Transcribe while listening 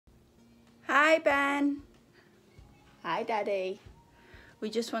Hi Ben. Hi Daddy. We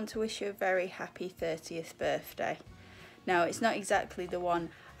just want to wish you a very happy 30th birthday. Now it's not exactly the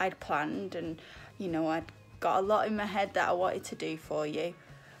one I'd planned, and you know I'd got a lot in my head that I wanted to do for you,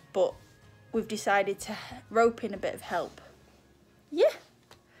 but we've decided to rope in a bit of help. Yeah.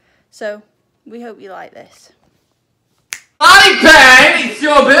 So we hope you like this. Hi Ben, it's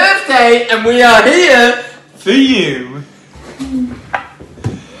your birthday and we are here for you.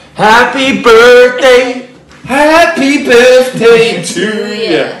 Happy birthday to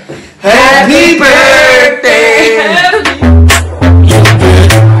you. Happy birthday.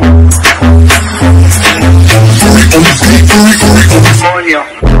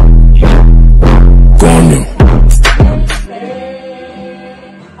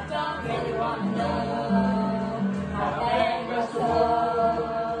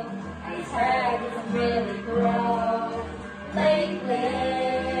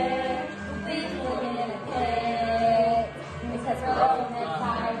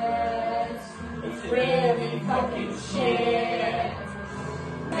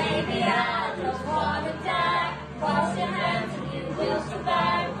 Maybe I just wanna die. Wash your hands and you will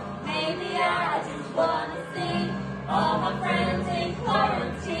survive. Maybe I just wanna see all my friends in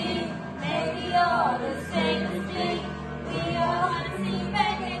quarantine. Maybe you're the same as me. We all wanna see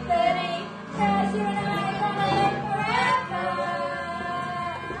back in 30. 'Cause you and I gonna live forever.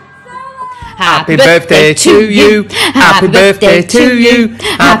 Happy birthday to you. Happy birthday to you.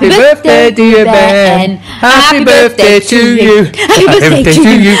 Happy birthday dear Ben. Happy birthday to you. Happy birthday to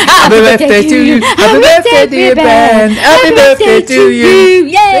you. Happy birthday to you. Happy birthday dear Ben. Happy birthday to you.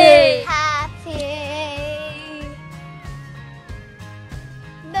 Yay! Happy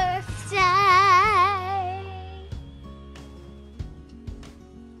birthday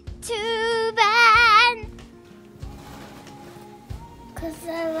to Ben, 'cause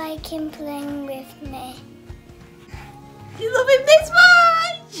I like him playing with me. You love him this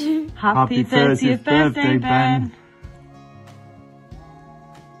much? Happy 30th birthday, Ben.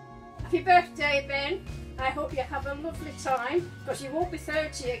 Happy birthday, Ben. I hope you have a lovely time, because you won't be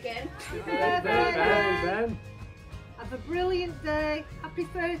 30 again. Happy birthday, Ben. Have a brilliant day. Happy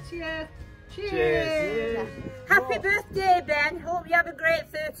 30th. Cheers. Cheers. Happy birthday, Ben. Hope you have a great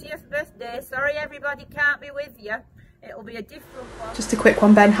 30th birthday. Sorry everybody can't be with you. It'll be a different one. Just a quick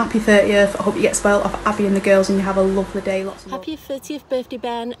one, Ben. Happy 30th. I hope you get spoiled off Abby and the girls and you have a lovely day. Lots of Happy 30th birthday,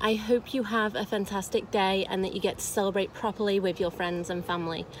 Ben. I hope you have a fantastic day and that you get to celebrate properly with your friends and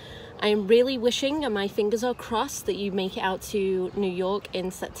family. I am really wishing, and my fingers are crossed, that you make it out to New York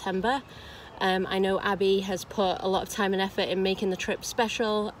in September. I know Abby has put a lot of time and effort in making the trip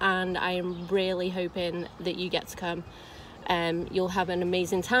special, and I am really hoping that you get to come. You'll have an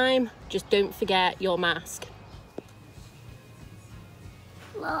amazing time. Just don't forget your mask.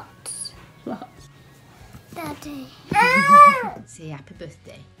 Lots. Daddy. Say happy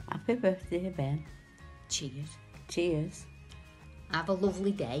birthday. Happy birthday, Ben. Cheers. Cheers. Have a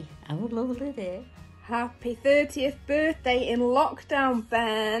lovely day. Have a lovely day. Happy 30th birthday in lockdown,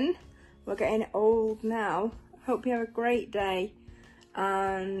 Ben. We're getting old now. Hope you have a great day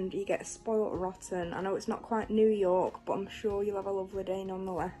and you get spoiled rotten. I know it's not quite New York, but I'm sure you'll have a lovely day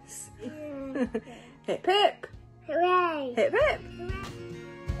nonetheless. Hip hip. Hooray. Hip hip.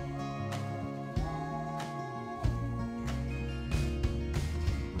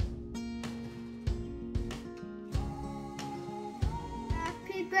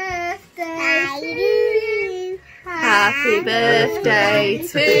 Happy birthday to you. Happy birthday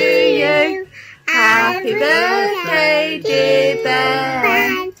to you. Happy birthday, dear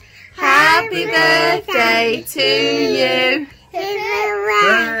Ben. Happy birthday to you.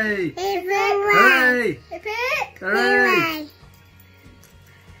 Hooray! Hooray! Hooray!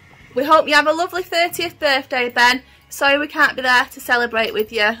 We hope you have a lovely 30th birthday, Ben. Sorry we can't be there to celebrate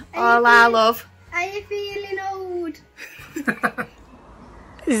with you. All our love. Are you feeling old?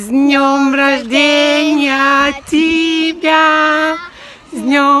 С днем рождения тебя! С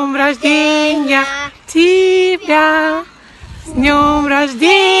днем рождения тебя! С днем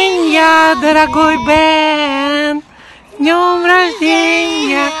рождения, дорогой Бен! С днем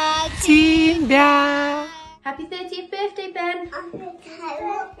рождения тебя! Happy 30th birthday, Ben.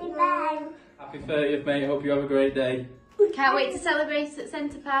 Happy 30th, mate. Hope you have a great day. Can't wait to celebrate at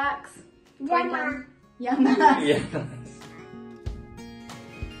Centre Parks. Yumma. Yeah.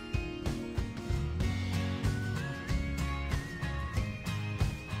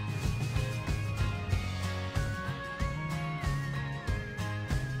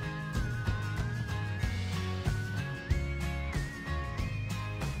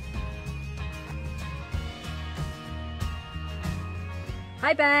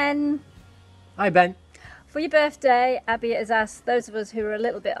 Hi, Ben. Hi, Ben. For your birthday, Abby has asked those of us who are a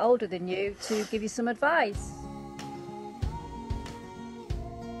little bit older than you to give you some advice.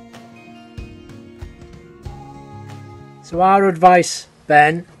 So our advice,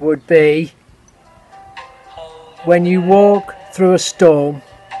 Ben, would be when you walk through a storm,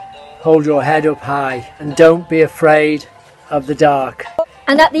 hold your head up high and don't be afraid of the dark.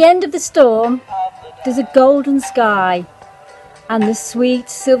 And at the end of the storm, there's a golden sky and the sweet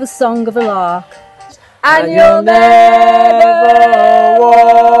silver song of a lark. And you'll never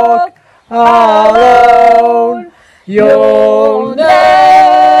walk alone. You'll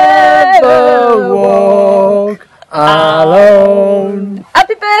never walk alone.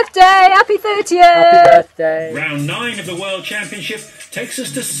 Happy birthday, happy 30th. Happy birthday. Round 9 of the World Championship takes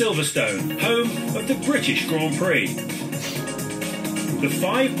us to Silverstone, home of the British Grand Prix. The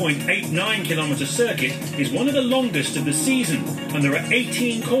 5.89 kilometre circuit is one of the longest of the season, and there are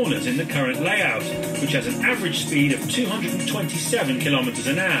 18 corners in the current layout, which has an average speed of 227 kilometres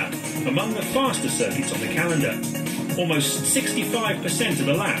an hour, among the faster circuits on the calendar. Almost 65% of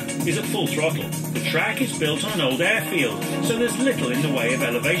the lap is at full throttle. The track is built on an old airfield, so there's little in the way of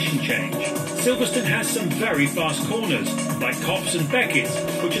elevation change. Silverstone has some very fast corners, like Copse and Beckett's,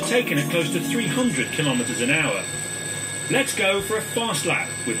 which are taken at close to 300 kilometres an hour. Let's go for a fast lap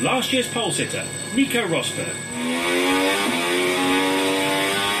with last year's pole sitter, Nico Rosberg.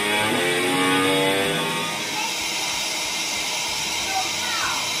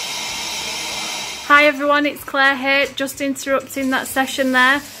 Hi everyone, it's Claire here, just interrupting that session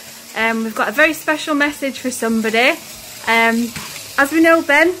there. We've got a very special message for somebody. As we know,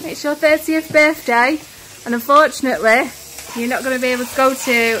 Ben, it's your 30th birthday, and unfortunately you're not going to be able to go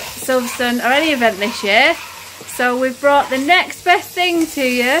to Silverstone or any event this year. So we've brought the next best thing to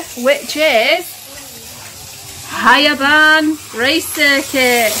you, which is Hayaban Race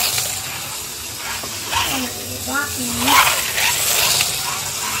Circuit.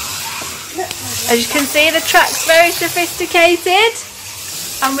 As you can see, the track's very sophisticated,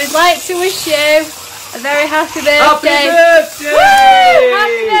 and we'd like to wish you a very happy birthday. Happy birthday! Woo!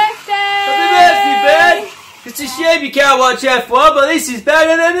 Happy birthday! Happy birthday, Ben! It's a shame you can't watch F1, but this is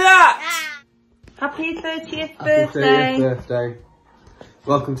better than that! Happy 30th Happy birthday. 30th birthday.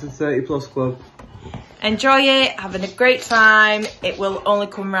 Welcome to the 30 Plus Club. Enjoy it, having a great time. It will only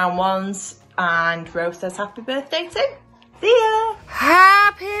come round once. And Rose says happy birthday too. See ya.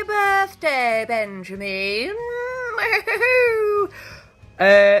 Happy birthday, Benjamin.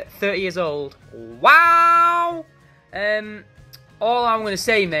 30 years old. Wow. All I'm going to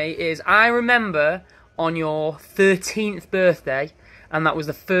say, mate, is I remember on your 13th birthday, and that was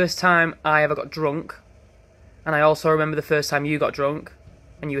the first time I ever got drunk. And I also remember the first time you got drunk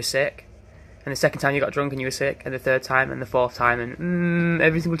and you were sick. And the second time you got drunk and you were sick. And the third time and the fourth time and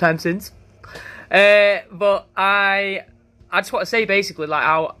every single time since. But I just want to say basically, like,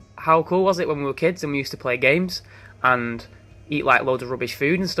 how cool was it when we were kids and we used to play games and eat like loads of rubbish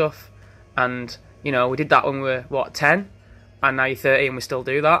food and stuff. And, you know, we did that when we were, what, 10? And now you're 30 and we still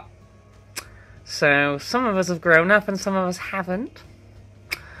do that. So some of us have grown up and some of us haven't.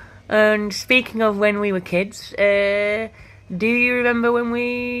 And speaking of when we were kids, do you remember when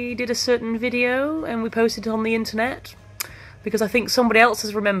we did a certain video and we posted it on the internet? Because I think somebody else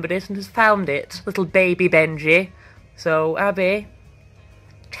has remembered it and has found it. Little baby Benji. So, Abby,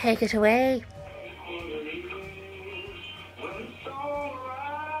 take it away.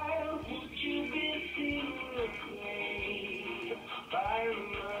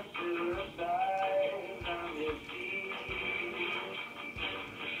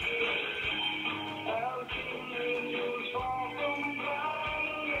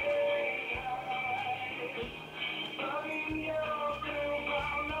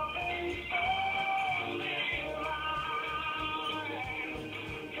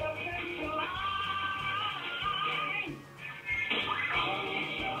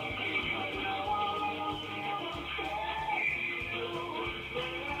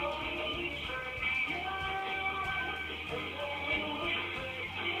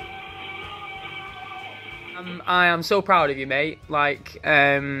 I am so proud of you, mate. Like,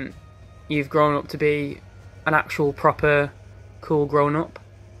 you've grown up to be an actual proper cool grown-up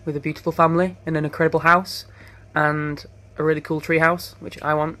with a beautiful family and an incredible house and a really cool tree house, which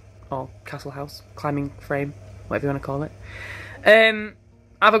I want, or castle house, climbing frame, whatever you want to call it.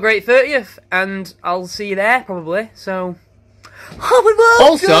 Have a great 30th, and I'll see you there, probably, so...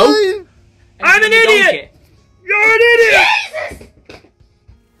 Also, I'm an idiot! You're an idiot! Jesus!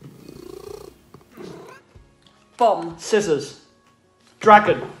 Bomb, scissors,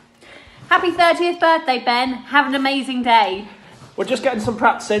 dragon. Happy 30th birthday, Ben. Have an amazing day. We're just getting some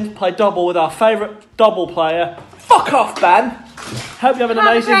practice in to play double with our favourite double player. Fuck off, Ben. Hope you have an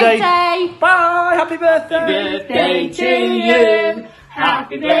amazing day. Bye. Happy birthday. Happy birthday to you.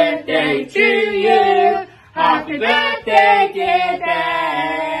 Happy birthday to you. Happy birthday, dear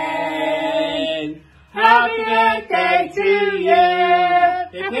Ben. Happy birthday to you.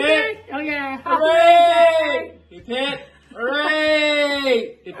 Hip hip. Oh yeah. Hooray! Hip hip.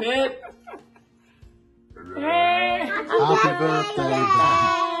 Hooray! Hip hip. Hooray! Happy birthday,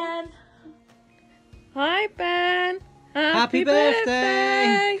 Ben. Hi, Ben. Happy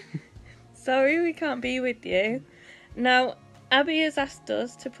birthday. Sorry we can't be with you. Now, Abby has asked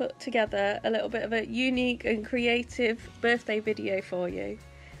us to put together a little bit of a unique and creative birthday video for you.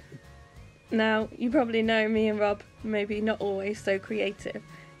 Now, you probably know me and Rob, maybe not always so creative,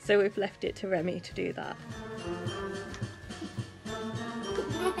 so we've left it to Remy to do that.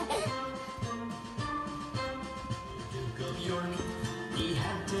 He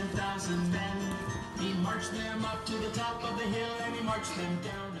had 10,000 men. He marched them up to the top of the hill and he marched them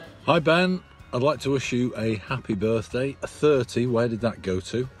down. Hi Ben, I'd like to wish you a happy birthday. A 30, where did that go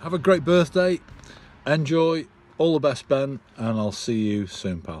to? Have a great birthday, enjoy, all the best Ben, and I'll see you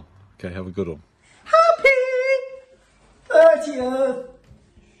soon, pal. Okay, have a good one. Happy 30th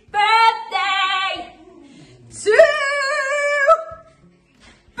birthday to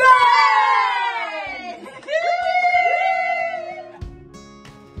Ben!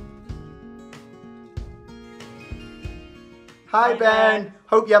 Hi Ben,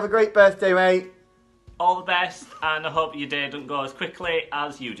 hope you have a great birthday, mate. All the best, and I hope your day doesn't go as quickly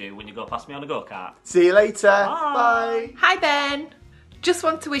as you do when you go past me on a go-kart. See you later. Bye. Hi Ben, just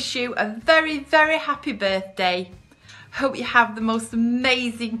want to wish you a very, very happy birthday. Hope you have the most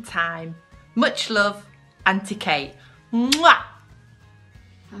amazing time. Much love, Auntie Kate. Mwah!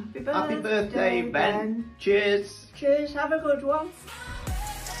 Happy birthday, Ben. Cheers. Cheers, have a good one.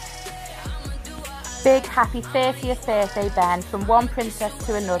 Big happy 30th birthday, Ben, from one princess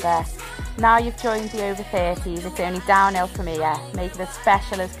to another. Now you've joined the over 30s, it's only downhill from here. Make it as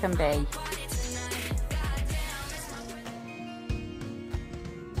special as can be.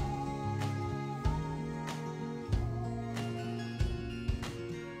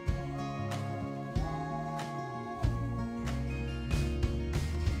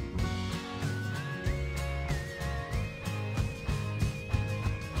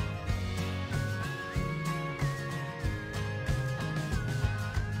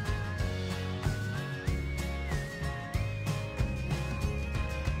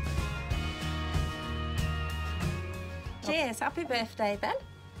 Cheers, happy birthday Ben.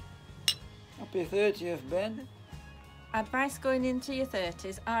 Happy 30th, Ben. Advice going into your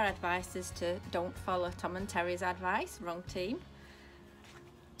 30s, our advice is to don't follow Tom and Terry's advice, wrong team.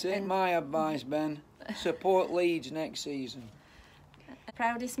 Take my advice, Ben. Support Leeds next season.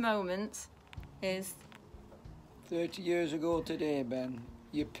 Proudest moment is 30 years ago today, Ben,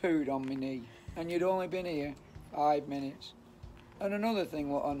 you pooed on my knee and you'd only been here 5 minutes. And another thing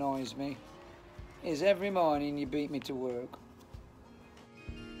what annoys me is every morning you beat me to work.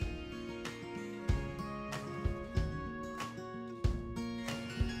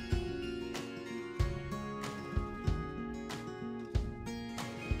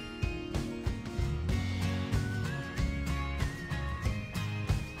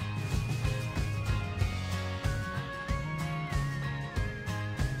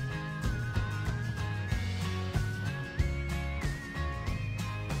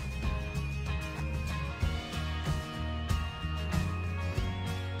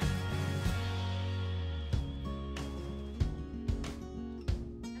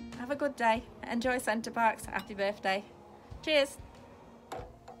 have a good day, enjoy Centre Parks, happy birthday. Cheers.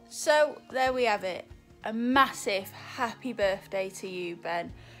 So there we have it. A massive happy birthday to you,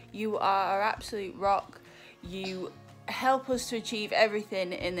 Ben. You are our absolute rock. You help us to achieve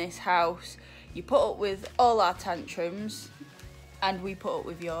everything in this house. You put up with all our tantrums and we put up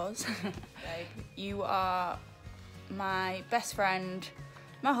with yours. You are my best friend,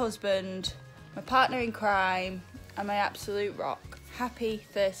 my husband, my partner in crime and my absolute rock. Happy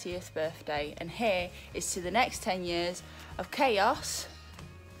 30th birthday, and here is to the next 10 years of chaos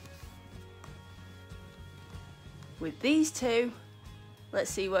with these two. Let's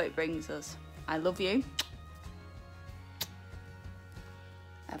see what it brings us. I love you.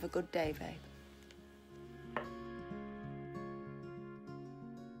 Have a good day, babe.